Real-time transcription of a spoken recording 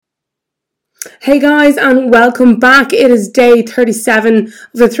Hey guys, and welcome back. It is day 37 of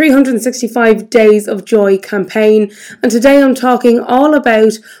the 365 Days of Joy campaign, and today I'm talking all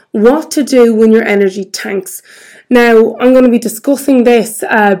about what to do when your energy tanks. Now, I'm going to be discussing this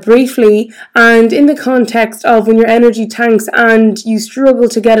briefly and in the context of when your energy tanks and you struggle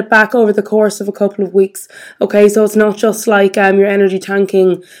to get it back over the course of a couple of weeks. Okay, so it's not just like your energy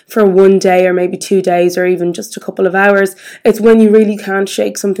tanking for one day or maybe 2 days or even just a couple of hours. It's when you really can't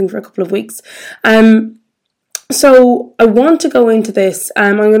shake something for a couple of weeks. So I want to go into this.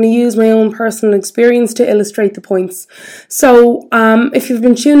 I'm going to use my own personal experience to illustrate the points. So if you've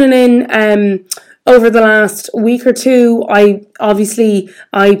been tuning in over the last week or two, I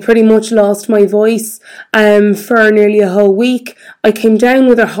pretty much lost my voice for nearly a whole week. I came down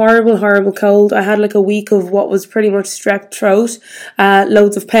with a horrible cold. I had like a week of what was pretty much strep throat,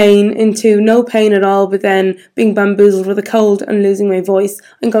 loads of pain into no pain at all, but then being bamboozled with a cold and losing my voice.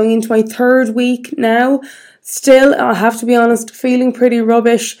 I'm going into my third week now. Still, I have to be honest, feeling pretty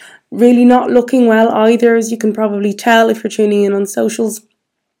rubbish, really not looking well either, as you can probably tell if you're tuning in on socials.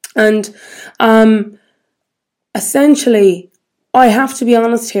 And essentially, I have to be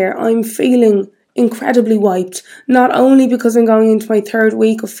honest here, I'm feeling incredibly wiped, not only because I'm going into my third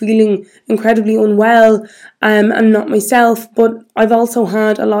week of feeling incredibly unwell and not myself, but I've also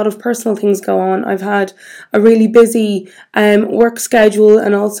had a lot of personal things go on. I've had a really busy work schedule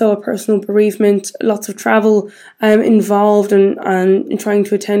and also a personal bereavement, lots of travel involved and trying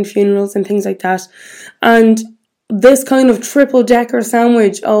to attend funerals and things like that. And this kind of triple-decker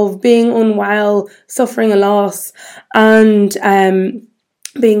sandwich of being unwell, suffering a loss, and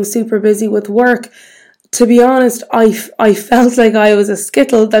being super busy with work, to be honest, I felt like I was a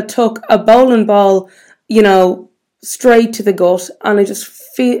skittle that took a bowling ball, straight to the gut, and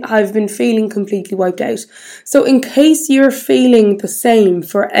I've been feeling completely wiped out. So in case you're feeling the same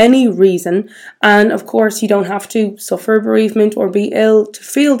for any reason, and of course you don't have to suffer bereavement or be ill to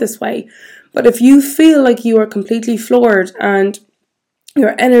feel this way, but if you feel like you are completely floored and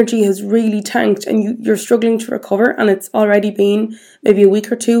your energy has really tanked and you're struggling to recover and it's already been maybe a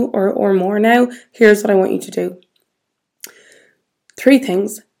week or two or more now, here's what I want you to do. 3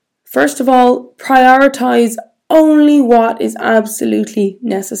 things. First of all, prioritize only what is absolutely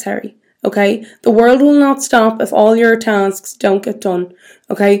necessary. Okay, the world will not stop if all your tasks don't get done.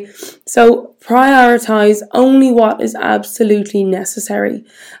 Okay, so prioritize only what is absolutely necessary,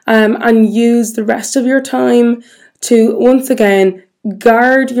 and use the rest of your time to once again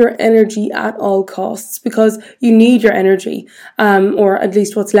guard your energy at all costs, because you need your energy, or at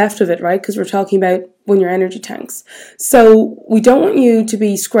least what's left of it, right? Because we're talking about when your energy tanks. So we don't want you to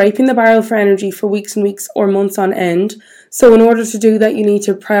be scraping the barrel for energy for weeks and weeks or months on end. So in order to do that, you need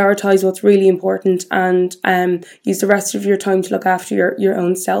to prioritize what's really important and use the rest of your time to look after your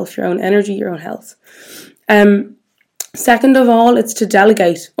own self, your own energy, your own health. Second of all, it's to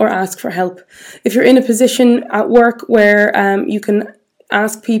delegate or ask for help. If you're in a position at work where you can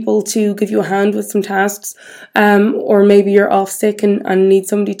ask people to give you a hand with some tasks, or maybe you're off sick and need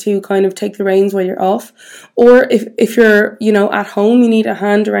somebody to kind of take the reins while you're off, or if you're at home, you need a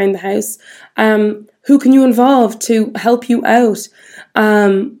hand around the house, who can you involve to help you out?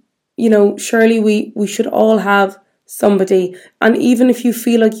 Surely we should all have somebody, and even if you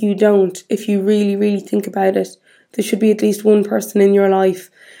feel like you don't, if you really think about it, there should be at least one person in your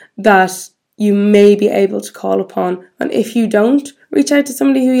life that you may be able to call upon. And if you don't, reach out to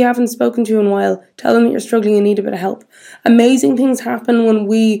somebody who you haven't spoken to in a while. Tell them that you're struggling and need a bit of help. Amazing things happen when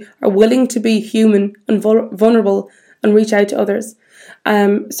we are willing to be human and vulnerable and reach out to others.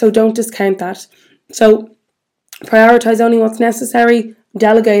 So don't discount that. So prioritize only what's necessary,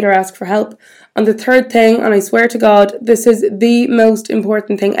 delegate or ask for help. And the third thing, and I swear to God, this is the most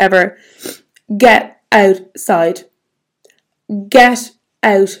important thing ever, get outside. Get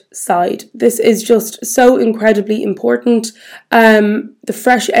outside. This is just so incredibly important. The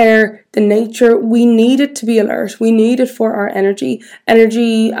fresh air, the nature, we need it to be alert. We need it for our energy.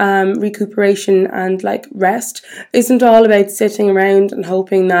 Recuperation and rest isn't all about sitting around and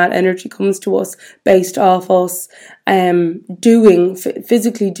hoping that energy comes to us based off us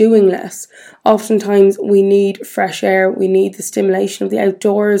physically doing less. Oftentimes we need fresh air. We need the stimulation of the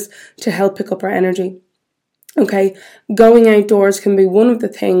outdoors to help pick up our energy. Okay, going outdoors can be one of the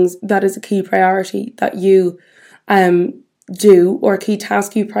things that is a key priority that you do, or a key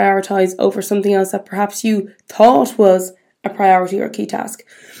task you prioritize over something else that perhaps you thought was a priority or a key task.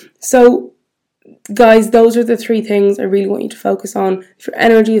 So guys, those are the 3 things I really want you to focus on. If your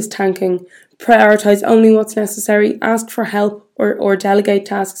energy is tanking, prioritize only what's necessary, ask for help or delegate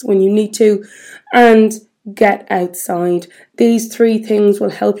tasks when you need to, and get outside. These 3 things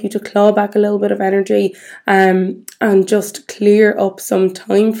will help you to claw back a little bit of energy and just clear up some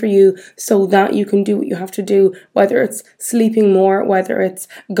time for you so that you can do what you have to do, whether it's sleeping more, whether it's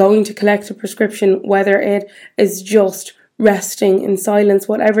going to collect a prescription, whether it is just resting in silence,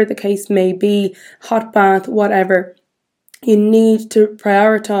 whatever the case may be, hot bath, whatever. You need to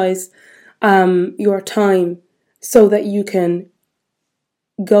prioritize your time so that you can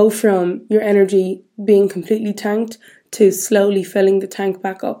go from your energy being completely tanked to slowly filling the tank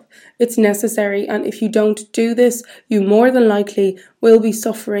back up. It's necessary, and if you don't do this, you more than likely will be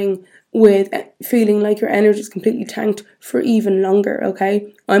suffering with feeling like your energy is completely tanked for even longer,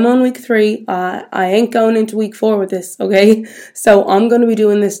 okay? I'm on week 3. I ain't going into week 4 with this, okay? So I'm going to be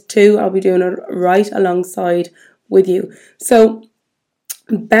doing this too. I'll be doing it right alongside with you. So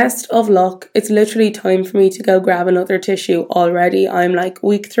best of luck. It's literally time for me to go grab another tissue already. I'm like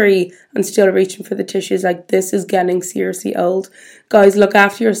week 3 and still reaching for the tissues. Like, this is getting seriously old. Guys, look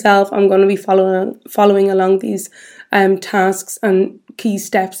after yourself. I'm going to be following along these tasks and key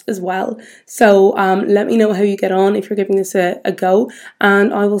steps as well. So let me know how you get on if you're giving this a go,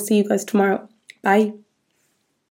 and I will see you guys tomorrow. Bye.